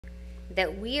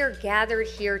that we are gathered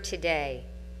here today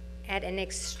at an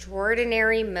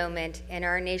extraordinary moment in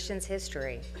our nation's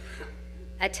history,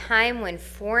 a time when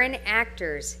foreign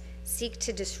actors seek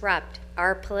to disrupt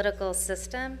our political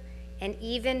system and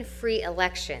even free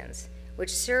elections,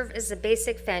 which serve as the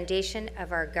basic foundation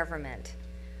of our government.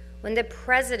 When the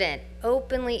president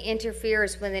openly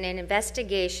interferes with an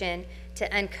investigation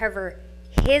to uncover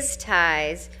his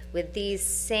ties with these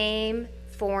same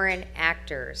foreign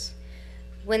actors.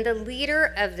 When the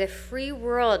leader of the free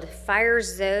world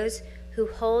fires those who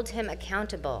hold him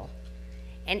accountable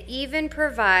and even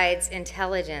provides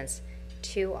intelligence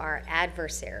to our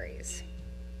adversaries.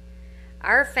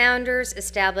 Our founders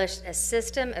established a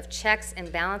system of checks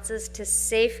and balances to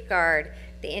safeguard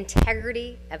the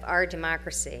integrity of our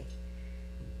democracy.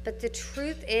 But the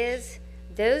truth is,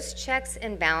 those checks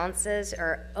and balances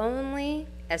are only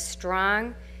as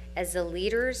strong as the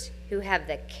leaders who have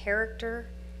the character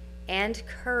and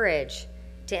courage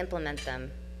to implement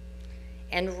them.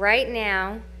 And right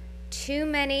now, too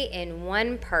many in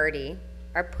one party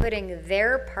are putting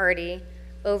their party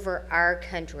over our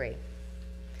country.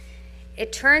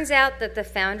 It turns out that the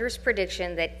founders'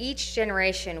 prediction that each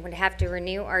generation would have to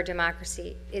renew our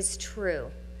democracy is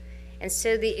true. And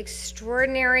so the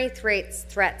extraordinary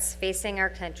threats facing our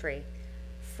country,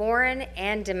 foreign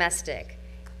and domestic,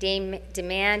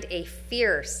 demand a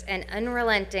fierce and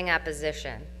unrelenting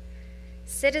opposition.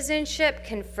 Citizenship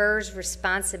confers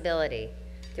responsibility,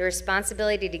 the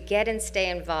responsibility to get and stay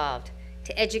involved,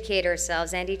 to educate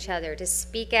ourselves and each other, to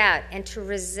speak out, and to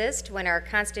resist when our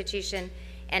Constitution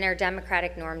and our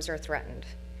democratic norms are threatened.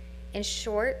 In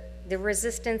short, the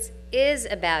resistance is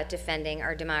about defending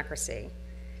our democracy.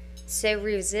 So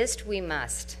resist we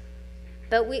must.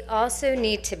 But we also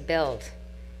need to build.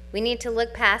 We need to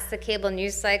look past the cable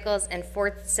news cycles and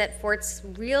set forth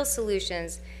real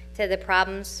solutions to the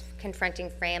problems confronting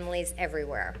families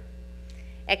everywhere.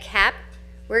 At CAP,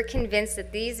 we're convinced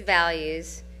that these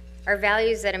values are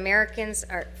values that Americans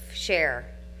share.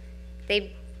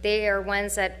 They are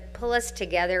ones that pull us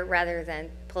together rather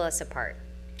than pull us apart.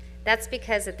 That's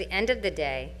because at the end of the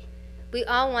day, we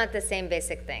all want the same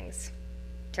basic things: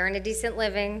 to earn a decent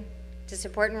living, to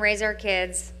support and raise our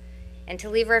kids, and to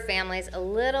leave our families a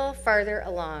little farther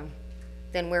along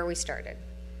than where we started.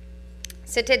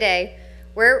 So today,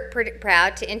 we're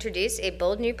proud to introduce a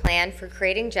bold new plan for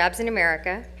creating jobs in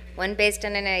America, one based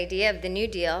on an idea of the New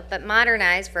Deal, but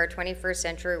modernized for our 21st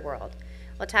century world.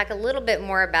 We'll talk a little bit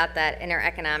more about that in our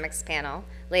economics panel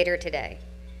later today.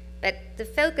 But the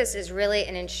focus is really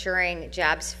in ensuring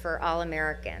jobs for all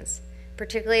Americans,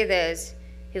 particularly those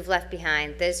who've left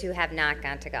behind, those who have not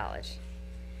gone to college.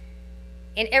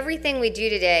 In everything we do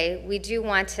today, we do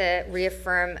want to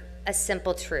reaffirm a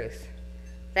simple truth,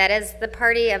 that as the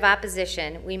party of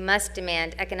opposition, we must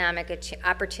demand economic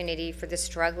opportunity for the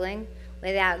struggling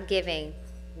without giving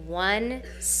one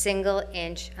single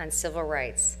inch on civil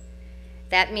rights.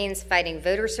 That means fighting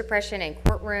voter suppression in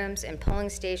courtrooms and polling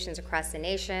stations across the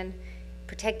nation,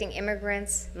 protecting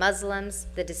immigrants, Muslims,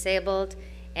 the disabled,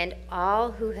 and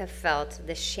all who have felt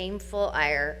the shameful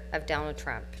ire of Donald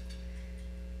Trump.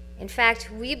 In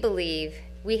fact, we believe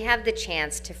we have the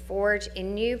chance to forge a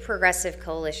new progressive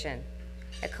coalition,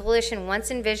 a coalition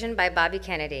once envisioned by Bobby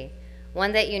Kennedy,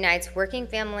 one that unites working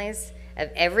families of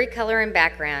every color and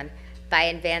background by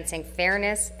advancing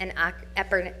fairness and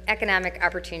economic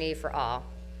opportunity for all.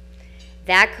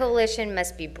 That coalition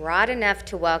must be broad enough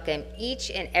to welcome each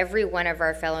and every one of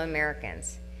our fellow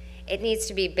Americans. It needs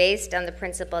to be based on the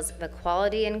principles of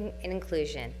equality and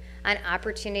inclusion, on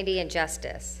opportunity and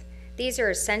justice. These are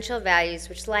essential values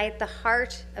which lie at the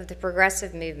heart of the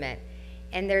progressive movement,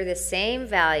 and they're the same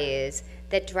values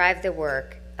that drive the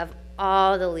work of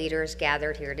all the leaders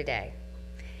gathered here today.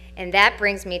 And that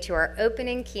brings me to our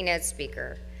opening keynote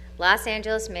speaker, Los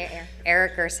Angeles Mayor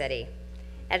Eric Garcetti.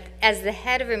 As the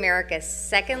head of America's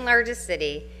second largest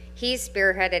city, he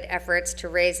spearheaded efforts to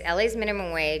raise LA's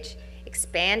minimum wage,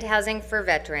 expand housing for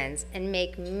veterans, and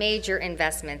make major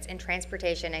investments in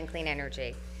transportation and clean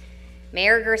energy.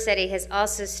 Mayor Garcetti has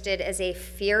also stood as a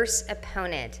fierce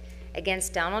opponent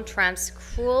against Donald Trump's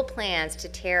cruel plans to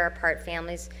tear apart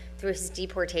families through his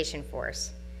deportation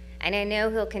force. And I know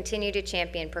he'll continue to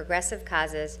champion progressive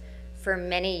causes for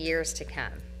many years to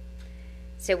come.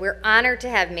 So we're honored to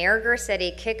have Mayor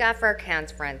Garcetti kick off our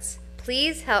conference.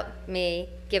 Please help me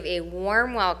give a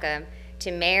warm welcome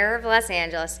to Mayor of Los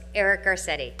Angeles, Eric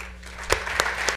Garcetti.